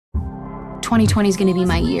2020 is gonna be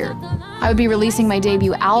my year. I would be releasing my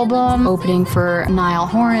debut album, opening for Niall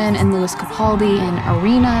Horan and Lewis Capaldi in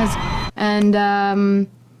arenas, and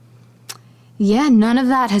yeah, none of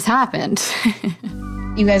that has happened.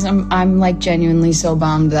 You guys, I'm like genuinely so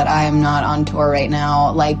bummed that I am not on tour right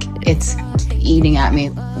now. Like, it's eating at me.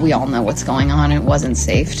 We all know what's going on. It wasn't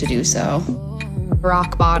safe to do so.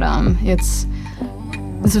 Rock bottom. It's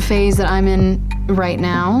a phase that I'm in right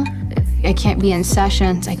now. I can't be in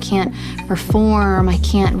sessions. I can't perform. I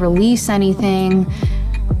can't release anything.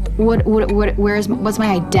 What's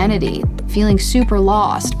my identity? Feeling super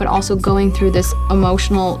lost, but also going through this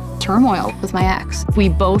emotional turmoil with my ex. We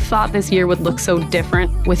both thought this year would look so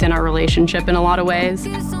different within our relationship in a lot of ways.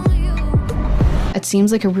 It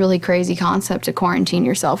seems like a really crazy concept to quarantine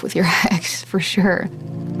yourself with your ex, for sure.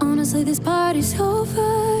 Honestly, this party's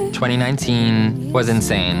over. 2019 was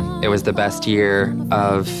insane. It was the best year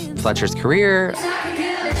of Fletcher's career.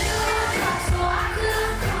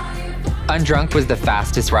 Undrunk was the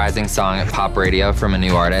fastest rising song at pop radio from a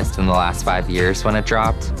new artist in the last 5 years when it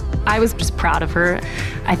dropped. I was just proud of her.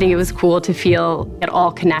 I think it was cool to feel it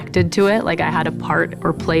all connected to it, like I had a part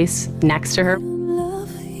or place next to her.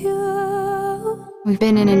 We've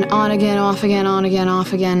been in an on again, off again, on again,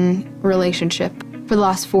 off again relationship for the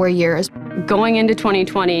last 4 years. Going into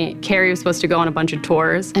 2020, Carrie was supposed to go on a bunch of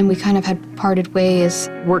tours. And we kind of had parted ways.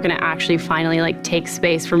 We're gonna actually finally like take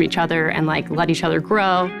space from each other and like let each other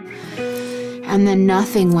grow. And then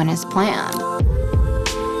nothing went as planned.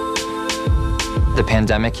 The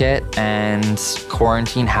pandemic hit and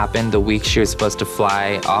quarantine happened the week she was supposed to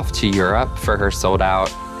fly off to Europe for her sold-out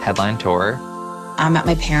headline tour. I'm at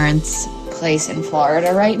my parents' place in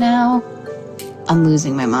Florida right now. I'm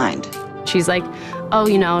losing my mind. She's like, oh,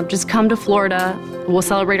 you know, just come to Florida. We'll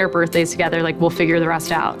celebrate our birthdays together. Like, we'll figure the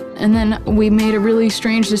rest out. And then we made a really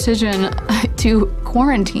strange decision to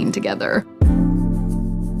quarantine together.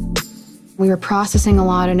 We were processing a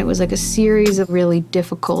lot, and it was like a series of really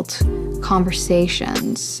difficult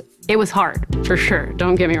conversations. It was hard, for sure.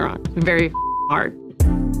 Don't get me wrong. Very hard.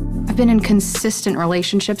 I've been in consistent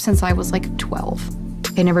relationships since I was like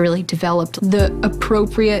 12. I never really developed the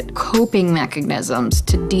appropriate coping mechanisms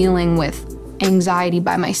to dealing with anxiety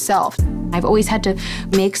by myself. I've always had to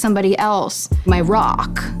make somebody else my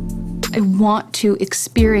rock. I want to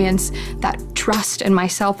experience that trust in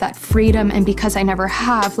myself, that freedom, and because I never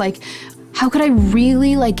have, like, how could I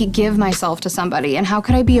really like give myself to somebody, and how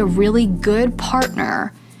could I be a really good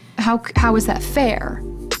partner? How is that fair?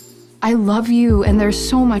 I love you, and there's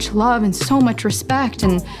so much love and so much respect,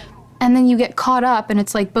 and then you get caught up, and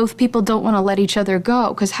it's like both people don't want to let each other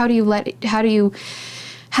go, because how do you let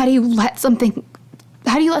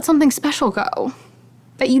something special go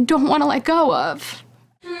that you don't want to let go of?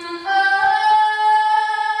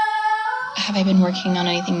 Have I been working on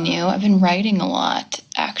anything new? I've been writing a lot,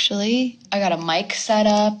 actually. I got a mic set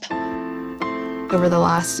up. Over the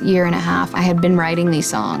last year and a half, I had been writing these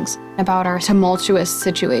songs about our tumultuous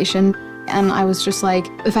situation. And I was just like,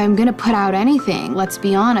 if I'm gonna put out anything, let's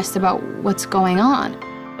be honest about what's going on.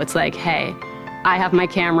 It's like, hey, I have my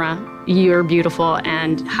camera, you're beautiful,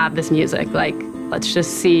 and have this music. Like, let's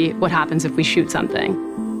just see what happens if we shoot something.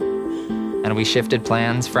 And we shifted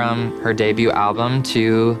plans from her debut album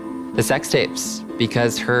to the sex tapes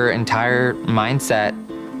because her entire mindset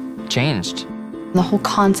changed. The whole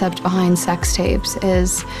concept behind sex tapes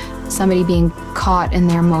is somebody being caught in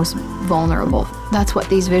their most vulnerable. That's what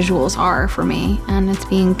these visuals are for me, and it's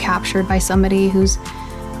being captured by somebody who's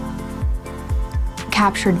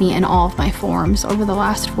captured me in all of my forms over the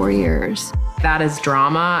last 4 years. That is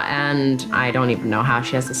drama, and I don't even know how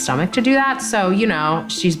she has the stomach to do that. So, you know,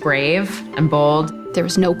 she's brave and bold. There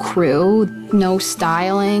was no crew, no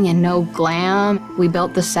styling, and no glam. We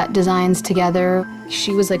built the set designs together.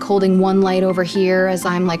 She was like holding one light over here as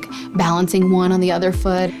I'm like balancing one on the other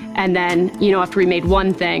foot. And then, you know, after we made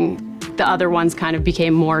one thing, the other ones kind of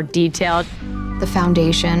became more detailed. The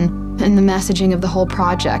foundation and the messaging of the whole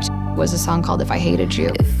project was a song called If I Hated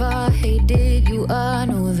You. If I hated you, I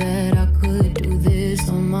know that I could do this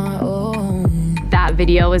on my own. That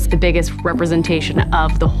video is the biggest representation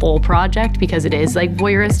of the whole project because it is like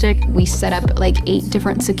voyeuristic. We set up like 8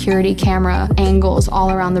 different security camera angles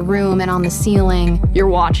all around the room and on the ceiling. You're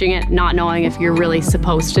watching it not knowing if you're really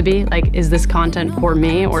supposed to be. Like, is this content for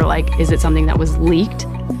me, or like, is it something that was leaked?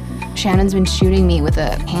 Shannon's been shooting me with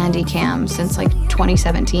a handy cam since like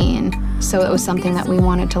 2017. So it was something that we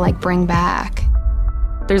wanted to like bring back.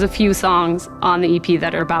 There's a few songs on the EP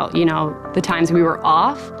that are about, you know, the times we were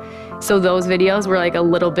off. So those videos were like a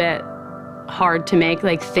little bit hard to make,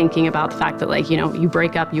 like thinking about the fact that like, you know, you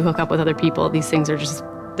break up, you hook up with other people, these things are just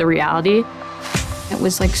the reality. It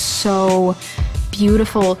was like so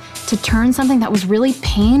beautiful to turn something that was really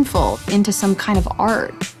painful into some kind of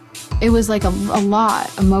art. It was like a lot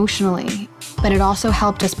emotionally, but it also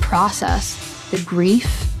helped us process the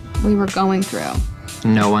grief we were going through.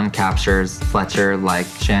 No one captures Fletcher like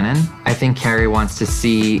Shannon. I think Carrie wants to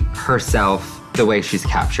see herself the way she's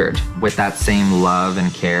captured, with that same love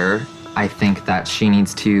and care. I think that she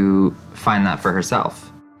needs to find that for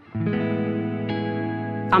herself.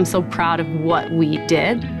 I'm so proud of what we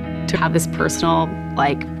did to have this personal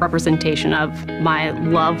representation of my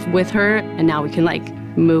love with her, and now we can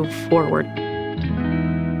move forward.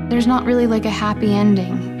 There's not really a happy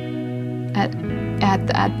ending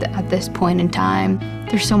at this point in time.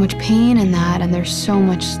 There's so much pain in that, and there's so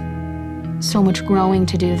much growing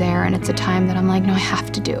to do there, and it's a time that I'm like, no, I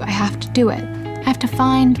have to do it. I have to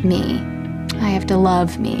find me. I have to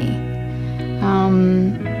love me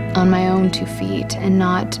on my own 2 feet and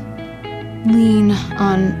not lean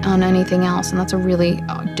on anything else. And that's a really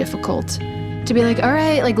difficult to be all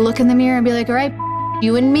right, look in the mirror and be all right,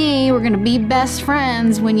 you and me, we're gonna be best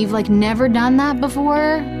friends when you've never done that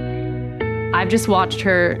before. I've just watched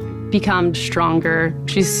her become stronger.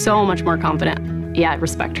 She's so much more confident. Yeah, I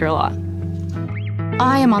respect her a lot.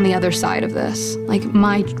 I am on the other side of this.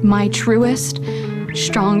 My truest,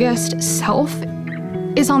 strongest self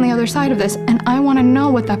is on the other side of this, and I want to know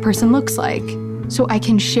what that person looks like so I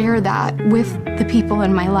can share that with the people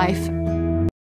in my life